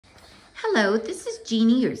Hello, this is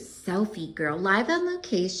Jeannie, your selfie girl, live on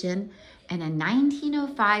location in a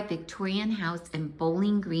 1905 Victorian house in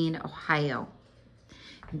Bowling Green, Ohio.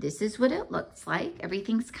 And this is what it looks like.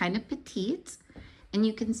 Everything's kind of petite. And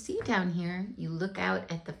you can see down here, you look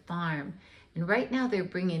out at the farm. And right now they're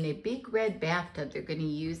bringing a big red bathtub they're going to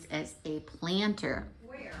use as a planter.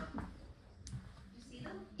 Where? You see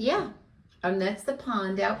them? Yeah, that's the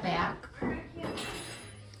pond out back.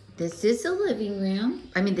 This is the living room,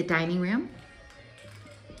 the dining room.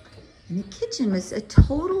 And the kitchen was a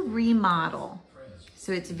total remodel.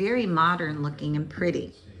 So it's very modern looking and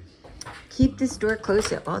pretty. Keep this door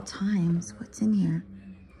closed at all times. What's in here?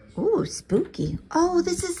 Ooh, spooky. Oh,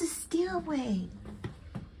 this is the stairway.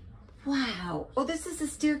 Wow. Oh, this is the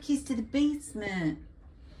staircase to the basement.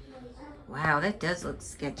 Wow, that does look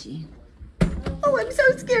sketchy. Oh, I'm so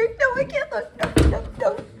scared. No, I can't look.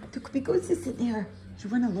 No. There could be ghosts in there. Do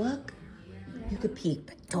you want to look? You could peek,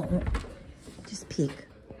 but don't. Just peek.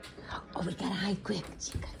 Oh, we gotta hide quick.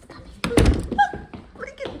 She coming. Oh, we're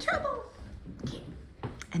gonna get in trouble. Okay.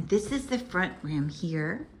 And this is the front room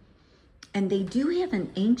here. And they do have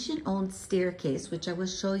an ancient old staircase, which I will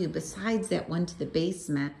show you. Besides that one to the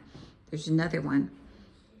basement, there's another one.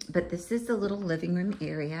 But this is the little living room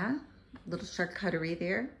area. Little charcuterie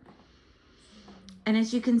there. And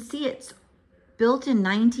as you can see, it's built in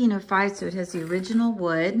 1905, so it has the original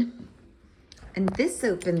wood. And this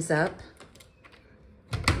opens up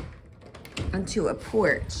onto a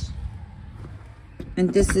porch.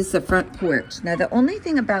 And this is the front porch. Now, the only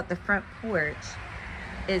thing about the front porch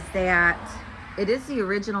is that it is the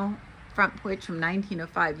original front porch from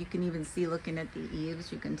 1905. You can even see, looking at the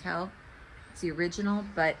eaves, you can tell it's the original,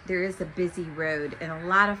 but there is a busy road and a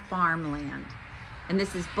lot of farmland. And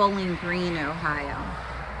this is Bowling Green, Ohio.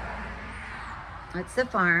 That's the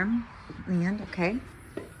farm land, okay.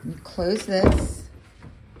 You close this.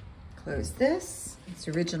 Close this. It's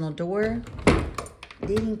the original door,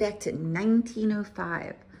 dating back to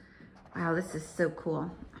 1905. Wow, this is so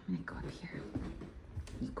cool. I'm gonna go up here.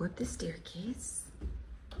 You go up the staircase.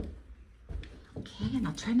 Okay, and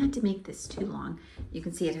I'll try not to make this too long. You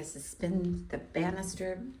can see it has the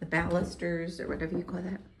banister, the balusters, or whatever you call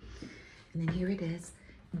that. And then here it is.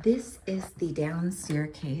 This is the down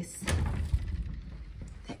staircase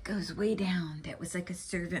that goes way down. That was like a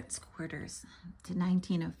servant's quarters to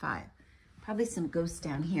 1905. Probably some ghosts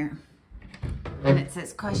down here. And it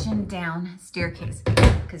says caution down staircase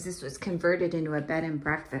because this was converted into a bed and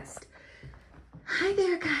breakfast. Hi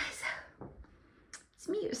there, guys. It's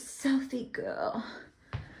me, your selfie girl.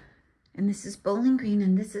 And this is Bowling Green,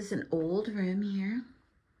 and this is an old room here.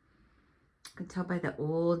 You can tell by the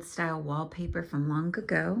old style wallpaper from long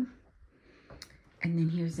ago. And then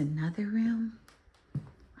here's another room.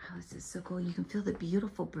 Wow, this is so cool. You can feel the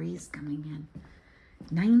beautiful breeze coming in.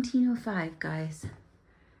 1905, guys.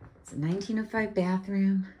 It's a 1905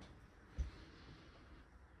 bathroom.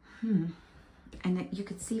 And you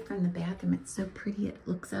can see from the bathroom, it's so pretty. It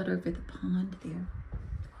looks out over the pond there.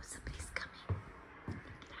 Oh, somebody's coming. Get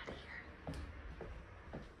out of here.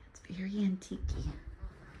 It's very antique-y.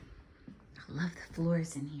 I love the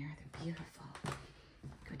floors in here. They're beautiful.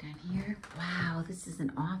 Go down here. Wow, this is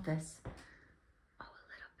an office. Oh, a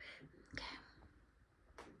little bit. Okay.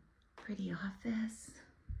 Pretty office.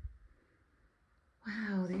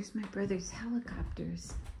 Wow, there's my brother's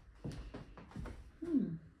helicopters.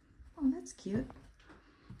 Oh, that's cute.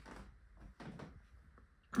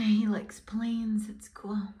 He likes planes. It's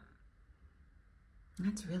cool.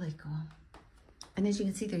 That's really cool. And as you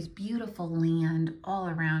can see, there's beautiful land all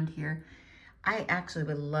around here. I actually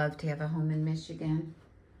would love to have a home in Michigan.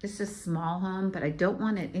 This is a small home, but I don't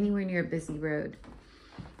want it anywhere near a busy road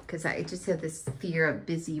because I just have this fear of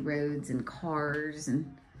busy roads and cars,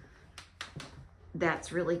 and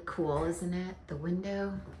that's really cool, isn't it? The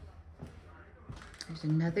window. There's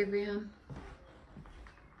another room.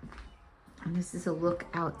 And this is a look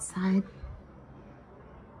outside.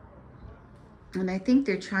 And I think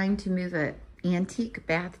they're trying to move an antique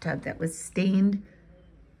bathtub that was stained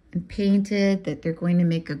and painted that they're going to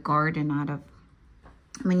make a garden out of.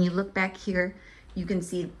 When you look back here, you can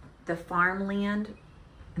see the farmland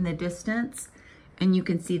in the distance, and you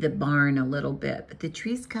can see the barn a little bit, but the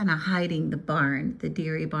tree's kind of hiding the barn, the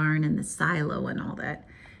dairy barn and the silo and all that.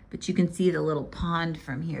 But you can see the little pond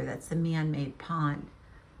from here. That's the man-made pond.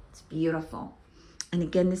 It's beautiful. And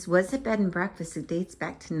again, this was a bed and breakfast. It dates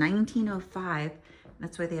back to 1905.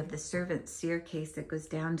 That's why they have the servant staircase that goes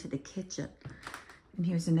down to the kitchen. And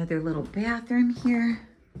here's another little bathroom here.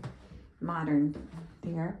 Modern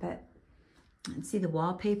there, but see the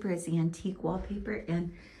wallpaper is the antique wallpaper.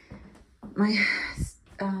 And my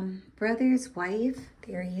brother's wife,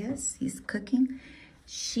 there he is, he's cooking.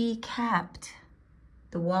 She kept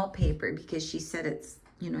the wallpaper because she said it's,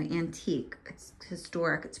 you know, antique. It's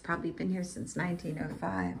historic. It's probably been here since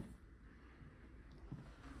 1905.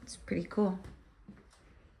 It's pretty cool.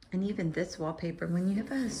 And even this wallpaper, when you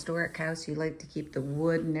have a historic house, you like to keep the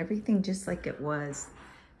wood and everything just like it was.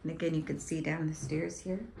 And again, you can see down the stairs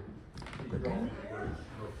here.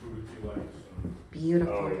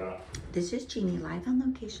 Beautiful. Oh, yeah. This is Jeannie live on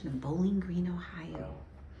location in Bowling Green, Ohio.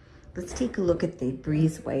 Let's take a look at the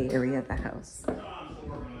breezeway area of the house.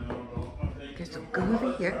 Okay, so go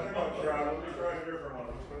over here.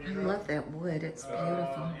 I love that wood. It's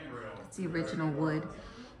beautiful. It's the original wood.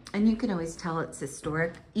 And you can always tell it's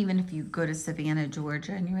historic, even if you go to Savannah,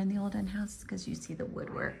 Georgia, and you're in the olden house, because you see the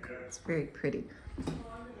woodwork. It's very pretty.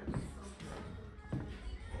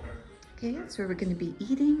 Okay, that's where we're going to be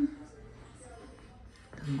eating.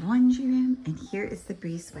 The laundry room, and here is the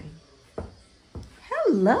breezeway.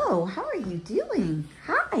 Hello, how are you doing?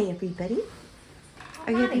 Hi, everybody.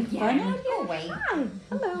 Are you having fun out here? Hi,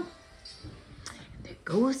 hello. The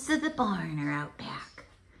ghosts of the barn are out back.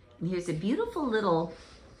 And here's a beautiful little,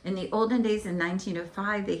 in the olden days in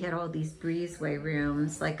 1905, they had all these breezeway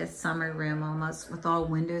rooms, like a summer room almost, with all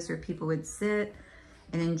windows where people would sit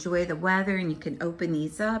and enjoy the weather. And you can open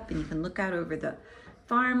these up and you can look out over the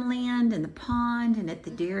farmland and the pond and at the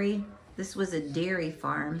dairy. This was a dairy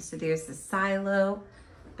farm, so there's the silo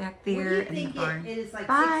back there and the barn. It is like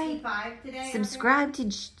Bye. 65 today. Subscribe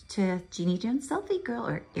to Jeannie Jones Selfie Girl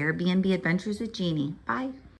or Airbnb Adventures with Jeannie. Bye.